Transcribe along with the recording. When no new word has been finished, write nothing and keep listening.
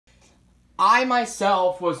I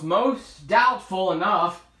myself was most doubtful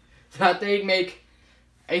enough that they'd make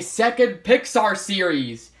a second Pixar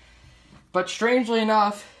series. But strangely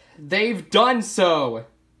enough, they've done so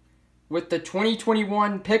with the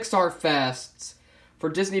 2021 Pixar Fests for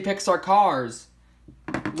Disney Pixar cars.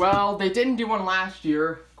 Well, they didn't do one last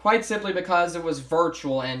year, quite simply because it was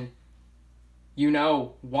virtual and, you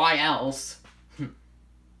know, why else?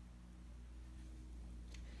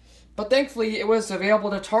 But thankfully, it was available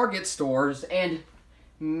to Target stores, and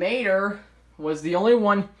Mater was the only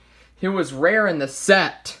one who was rare in the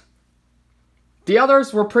set. The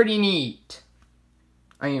others were pretty neat.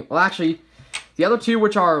 Well, actually, the other two,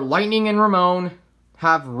 which are Lightning and Ramon,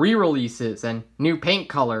 have re-releases and new paint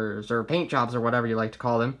colors, or paint jobs, or whatever you like to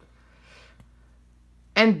call them.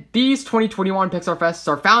 And these 2021 Pixar Fests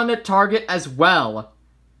are found at Target as well.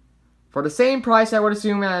 For the same price, I would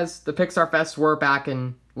assume, as the Pixar Fests were back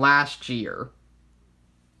in last year.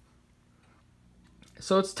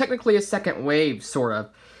 So it's technically a second wave, sort of.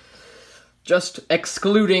 Just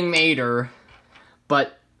excluding Mater.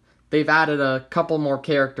 But they've added a couple more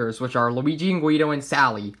characters, which are Luigi and Guido and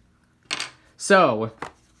Sally. So,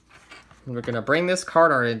 we're going to bring this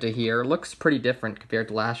card art into here. It looks pretty different compared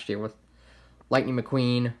to last year with Lightning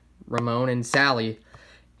McQueen, Ramon, and Sally.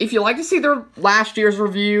 If you'd like to see their last year's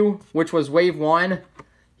review, which was Wave 1,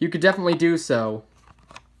 you could definitely do so.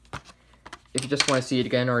 If you just want to see it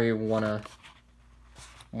again or you want to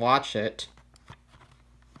watch it.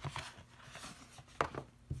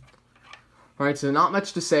 Alright, so not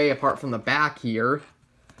much to say apart from the back here,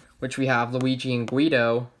 which we have Luigi and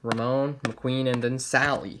Guido, Ramon, McQueen, and then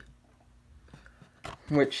Sally.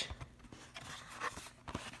 Which,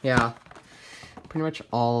 yeah, pretty much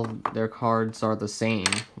all their cards are the same.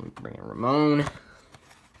 Let me bring in Ramon.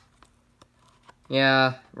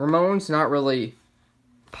 Yeah, Ramon's not really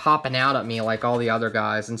popping out at me like all the other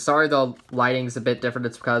guys. And sorry the lighting's a bit different.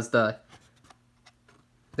 It's because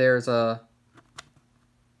there's a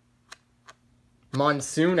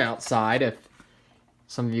monsoon outside, if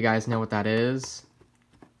some of you guys know what that is.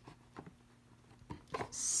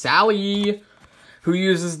 Sally, who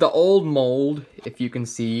uses the old mold, if you can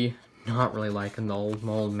see. Not really liking the old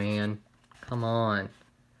mold, man. Come on.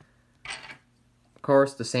 Of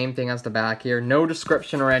course, the same thing as the back here. No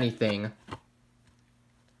description or anything.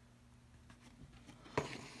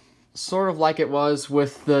 Sort of like it was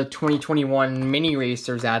with the 2021 Mini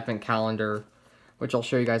Racers Advent Calendar, which I'll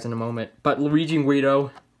show you guys in a moment. But Luigi and Guido,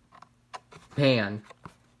 man,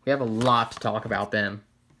 we have a lot to talk about them.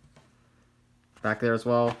 Back there as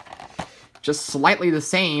well. Just slightly the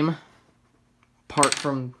same, apart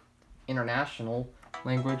from international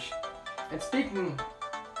language. And speaking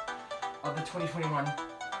of the 2021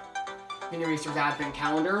 Mini Racers Advent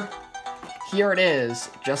Calendar, here it is,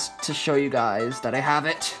 just to show you guys that I have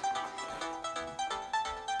it.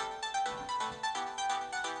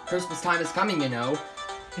 Christmas time is coming, you know,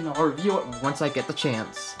 and I'll review it once I get the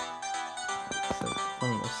chance. So,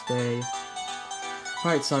 one will stay.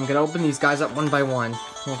 Alright, so I'm gonna open these guys up one by one.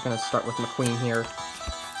 I'm gonna start with McQueen here.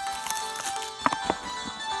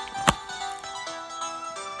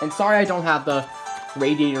 And sorry I don't have the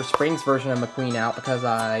Radiator Springs version of McQueen out, because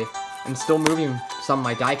I am still moving some of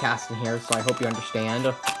my die-cast in here, so I hope you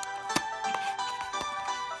understand.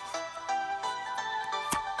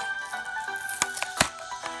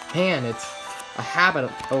 Man, it's a habit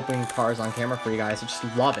of opening cars on camera for you guys. I just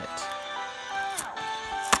love it.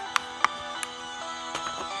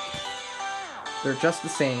 They're just the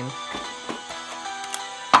same.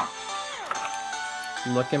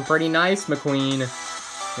 Looking pretty nice, McQueen.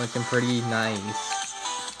 Looking pretty nice.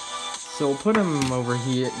 So we'll put him over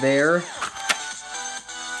here, there.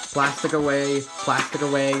 Plastic away, plastic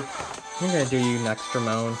away. I'm gonna do you next,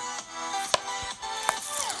 Ramon.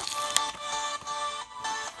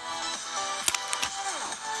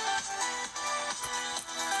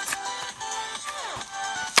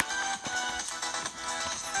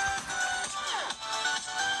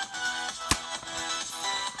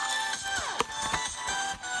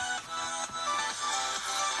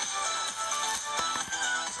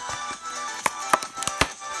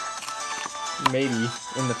 Maybe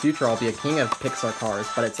in the future I'll be a king of Pixar cars,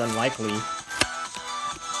 but it's unlikely.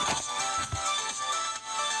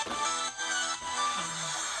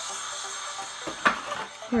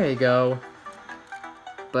 There you go.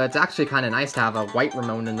 But it's actually kind of nice to have a white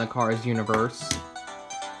Ramon in the Cars universe.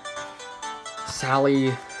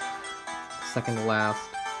 Sally, second to last.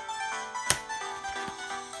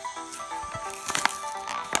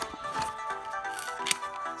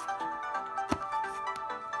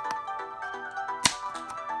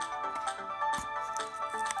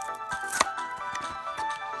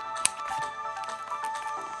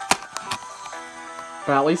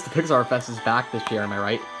 But at least the Pixar Fest is back this year, am I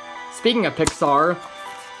right? Speaking of Pixar,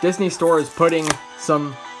 Disney Store is putting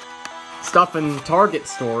some stuff in Target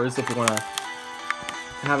stores. If you want to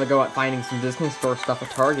have a go at finding some Disney Store stuff at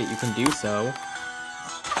Target, you can do so.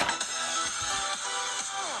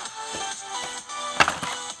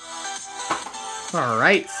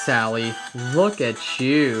 Alright, Sally. Look at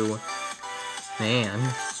you. Man.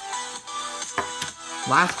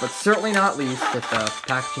 Last but certainly not least, if the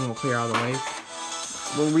packaging will clear out of the way,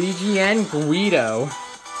 Luigi and Guido.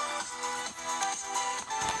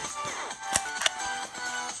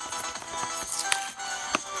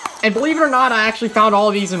 And believe it or not, I actually found all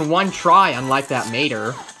of these in one try, unlike that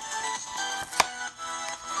Mater.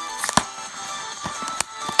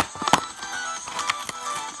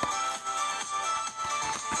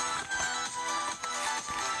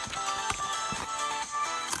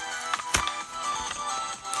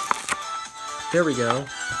 There we go.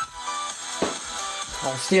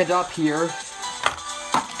 I'll stand up here.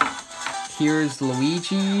 Here's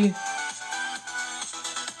Luigi.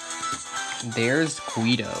 There's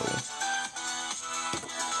Guido.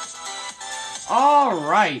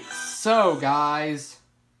 Alright, so guys,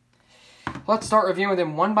 let's start reviewing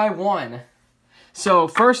them one by one. So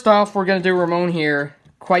first off, we're going to do Ramon here,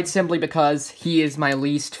 quite simply because he is my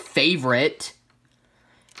least favorite.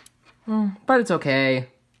 But it's okay.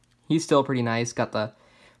 He's still pretty nice. Got the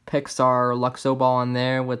Pixar Luxo ball on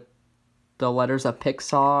there with the letters of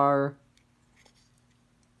Pixar.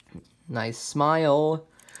 Nice smile.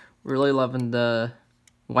 Really loving the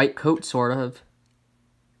white coat, sort of.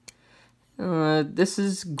 This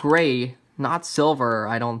is gray, not silver,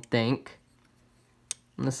 I don't think.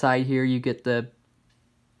 On the side here, you get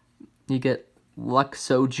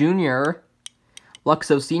Luxo Jr.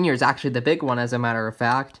 Luxo Senior is actually the big one, as a matter of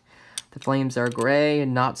fact. The flames are gray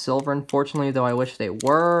and not silver, unfortunately, though I wish they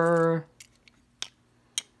were.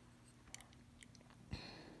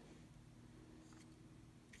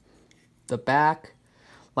 The back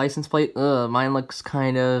license plate, mine looks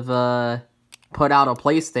kind of put out of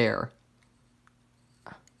place there.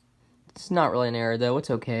 It's not really an error though, it's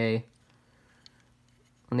okay.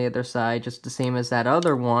 On the other side, just the same as that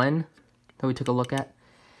other one that we took a look at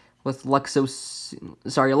with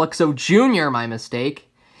Luxo Jr., my mistake.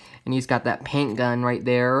 And he's got that paint gun right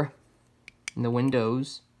there in the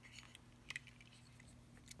windows.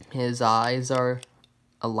 His eyes are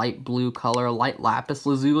a light blue color, a light lapis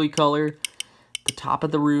lazuli color. The top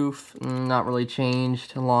of the roof, not really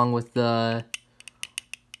changed, along with the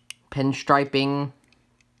pinstriping,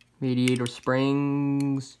 radiator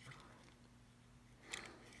springs.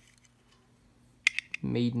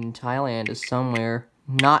 Made in Thailand is somewhere,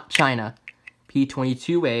 not China.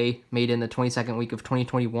 P22A, made in the 22nd week of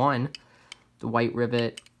 2021. The white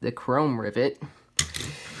rivet, the chrome rivet.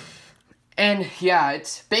 And yeah,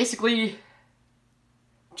 it's basically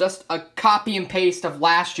just a copy and paste of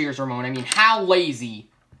last year's Ramon. I mean, how lazy.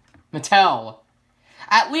 Mattel.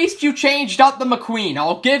 At least you changed up the McQueen,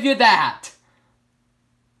 I'll give you that.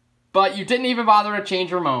 But you didn't even bother to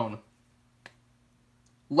change Ramon.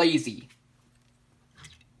 Lazy.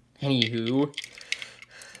 Anywho,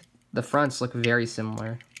 the fronts look very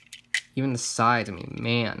similar. Even the sides, I mean,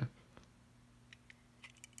 man.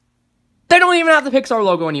 They don't even have the Pixar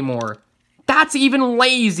logo anymore. That's even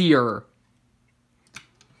lazier.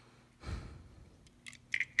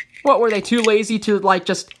 What, were they too lazy to, like,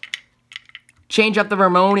 just change up the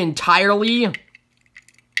Ramon entirely?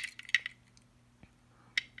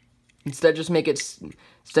 Instead, just make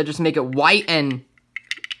it white and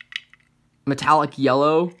metallic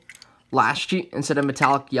yellow last year, instead of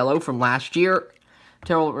metallic yellow from last year.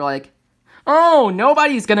 Until we're like, oh,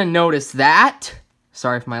 nobody's gonna notice that.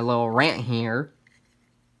 Sorry for my little rant here.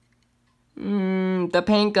 The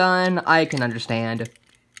paint gun, I can understand.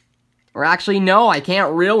 Or actually, no, I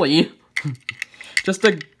can't really. Just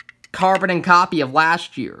a carbon copy of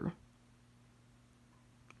last year.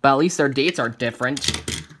 But at least their dates are different.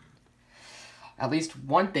 At least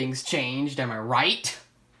one thing's changed, am I right?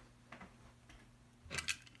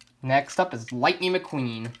 Next up is Lightning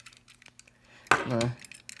McQueen.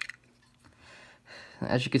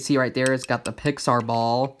 As you can see right there, it's got the Pixar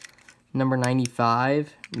ball, number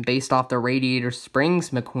 95, based off the Radiator Springs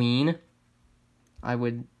McQueen, I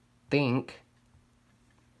would think.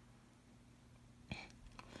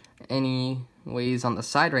 Anyways, on the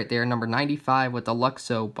side right there, number 95 with the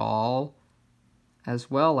Luxo ball, as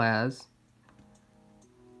well as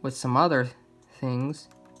with some other things.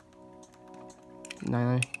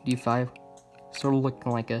 95, sort of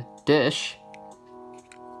looking like a dish.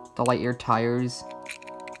 The Lightyear tires,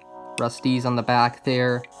 Rusty's on the back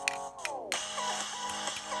there.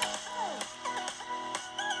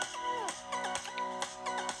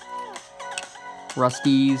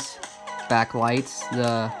 Rusty's backlights,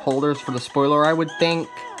 the holders for the spoiler, I would think.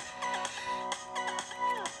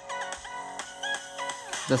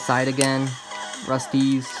 The side again,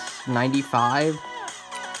 Rusty's 95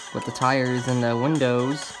 with the tires and the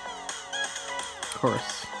windows. Of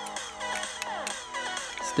course.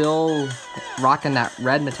 Still rocking that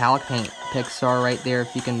red metallic paint. Pixar right there,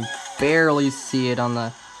 if you can barely see it on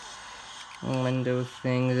the window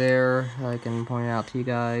thing there. I can point it out to you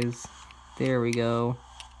guys. There we go.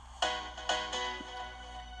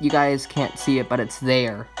 You guys can't see it, but it's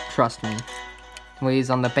there. Trust me. Anyways,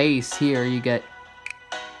 on the base here, you get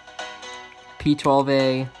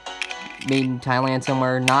P12A, made in Thailand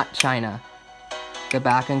somewhere, not China. The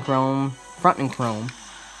back in chrome, front in chrome.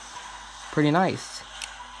 Pretty nice.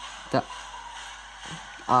 The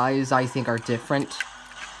eyes, I think, are different.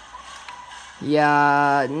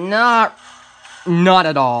 Yeah, not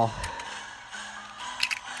at all.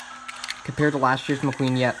 Compared to last year's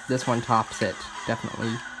McQueen, yep, this one tops it,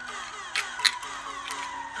 definitely.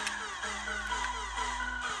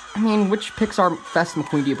 I mean, which Pixar Fest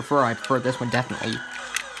McQueen do you prefer? I prefer this one, definitely.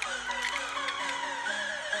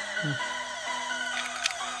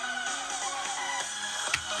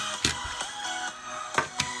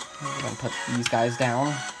 I'm gonna put these guys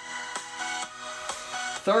down.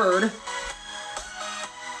 Third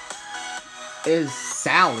is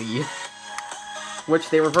Sally, which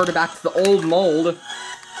they reverted back to the old mold.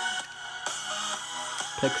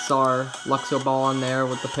 Pixar Luxo ball on there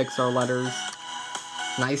with the Pixar letters.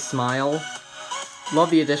 Nice smile.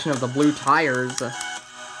 Love the addition of the blue tires.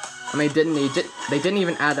 I mean, they didn't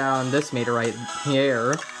even add that on this meter right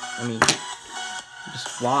here. I mean,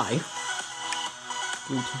 just why?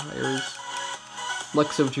 Blue tires.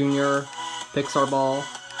 Luxo Jr. Pixar ball.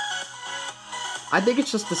 I think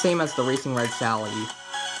it's just the same as the Racing Red Sally.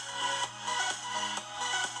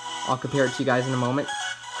 I'll compare it to you guys in a moment.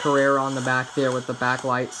 Carrera on the back there with the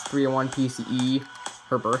backlights. 301 PCE.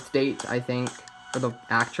 Her birth date, I think. For the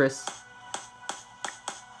actress.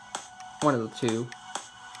 One of the two.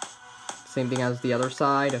 Same thing as the other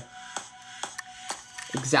side.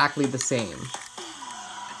 Exactly the same.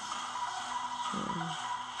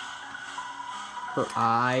 Her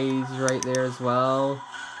eyes right there as well.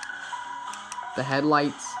 The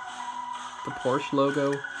headlights. The Porsche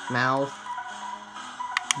logo. Mouth.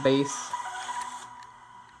 Base.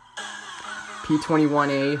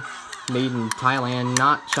 P21A. Made in Thailand,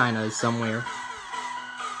 not China, somewhere.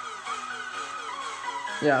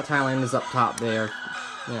 Yeah, Thailand is up top there.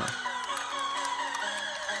 Yeah.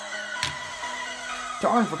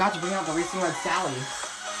 Darn, forgot to bring out the Racing Red Sally.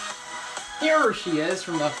 Here she is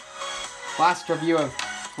from the last review of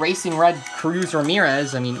Racing Red Cruz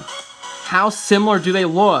Ramirez. I mean, how similar do they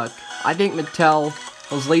look? I think Mattel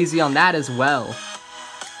was lazy on that as well.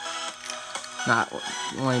 Not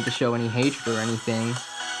wanting to show any hatred or anything.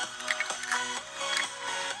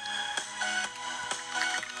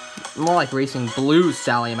 More like Racing Blue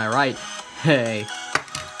Sally, am I right? Hey.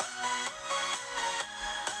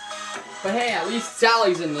 But hey, at least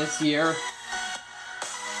Sally's in this year.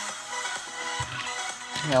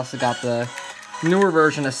 We also got the newer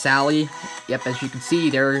version of Sally. Yep, as you can see,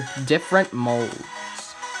 they're different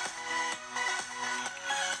molds.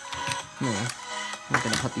 I'm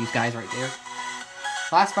gonna put these guys right there.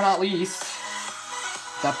 Last but not least,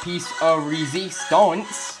 the piece of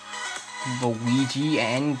resistance. Luigi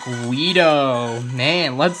and Guido.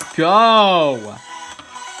 Man, let's go!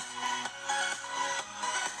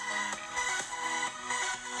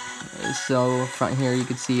 So, front here you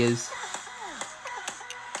can see his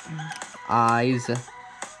eyes,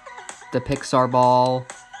 the Pixar ball,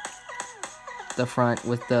 the front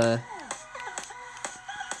with the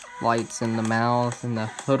lights and the mouth and the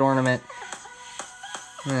hood ornament.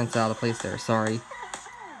 It's out of place there, sorry.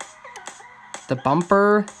 The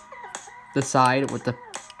bumper, the side with the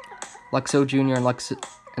Luxo Jr.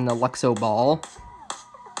 and the Luxo ball.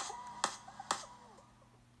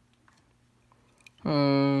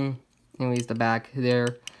 Anyways, the back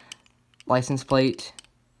there. License plate.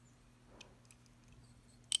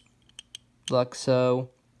 Luxo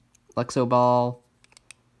ball.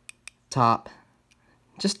 Top.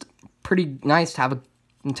 Just pretty nice to have a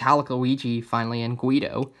metallic Luigi finally and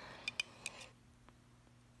Guido.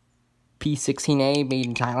 P16A made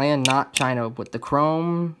in Thailand, not China, with the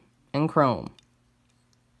chrome and chrome.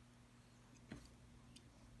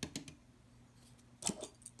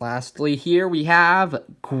 Lastly, here we have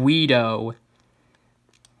Guido.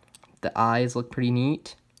 The eyes look pretty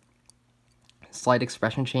neat. Slight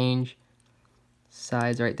expression change.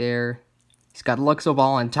 Sides right there. He's got a Luxo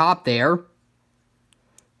ball on top there.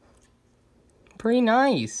 pretty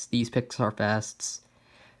nice, these Pixar Fests.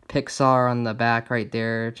 Pixar on the back right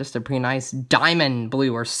there. Just a pretty nice diamond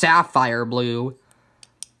blue or sapphire blue.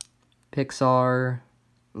 Pixar,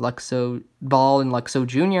 Luxo Ball and Luxo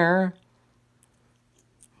Jr.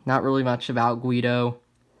 Not really much about Guido.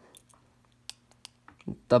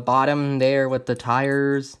 The bottom there with the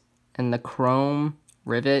tires and the chrome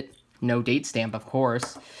rivet. No date stamp, of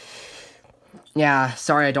course. Yeah,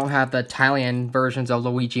 sorry I don't have the Italian versions of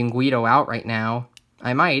Luigi and Guido out right now.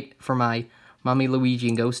 I might for my Mummy Luigi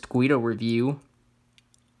and Ghost Guido review,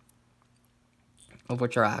 of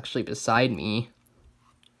which are actually beside me.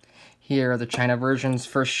 Here are the China versions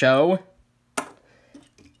for show.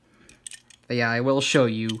 But yeah, I will show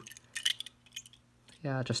you.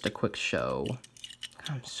 Yeah, just a quick show. God,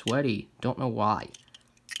 I'm sweaty. Don't know why.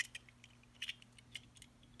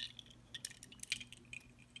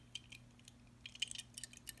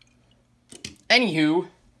 Anywho.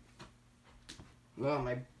 Oh,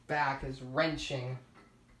 my back is wrenching.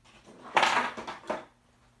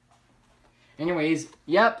 Anyways,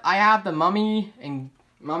 yep, I have the Mummy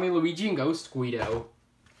Luigi and Ghost Guido.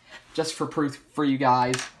 Just for proof for you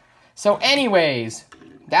guys. So anyways,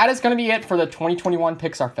 that is going to be it for the 2021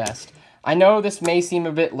 Pixar Fest. I know this may seem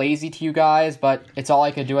a bit lazy to you guys, but it's all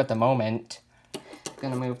I could do at the moment.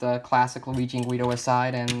 Gonna move the classic Luigi and Guido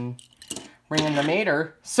aside and bring in the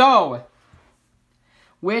Mater. So,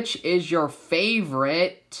 which is your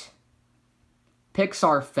favorite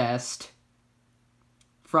Pixar Fest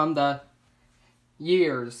from the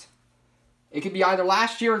years? It could be either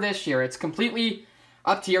last year or this year. It's completely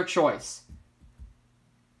up to your choice.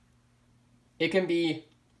 It can be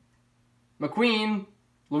McQueen,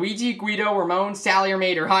 Luigi, Guido, Ramon, Sally, or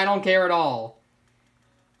Mater. I don't care at all.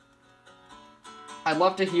 I'd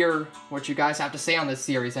love to hear what you guys have to say on this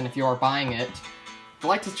series and if you are buying it. If you'd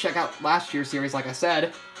like to check out last year's series, like I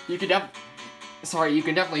said, you can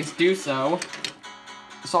definitely do so.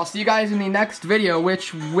 So I'll see you guys in the next video,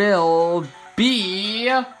 which will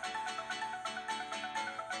be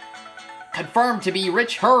confirmed to be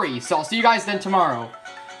Rich Hurry. So I'll see you guys then tomorrow.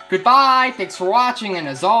 Goodbye, thanks for watching, and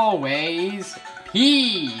as always,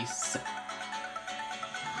 peace.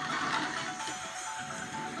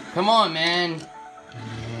 Come on, man.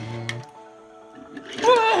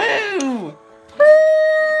 Woohoo!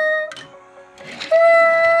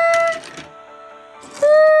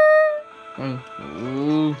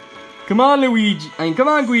 Come on, Luigi. Come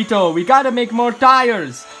on, Guido. We gotta make more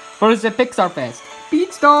tires for the Pixar Fest.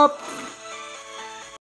 Pit stop.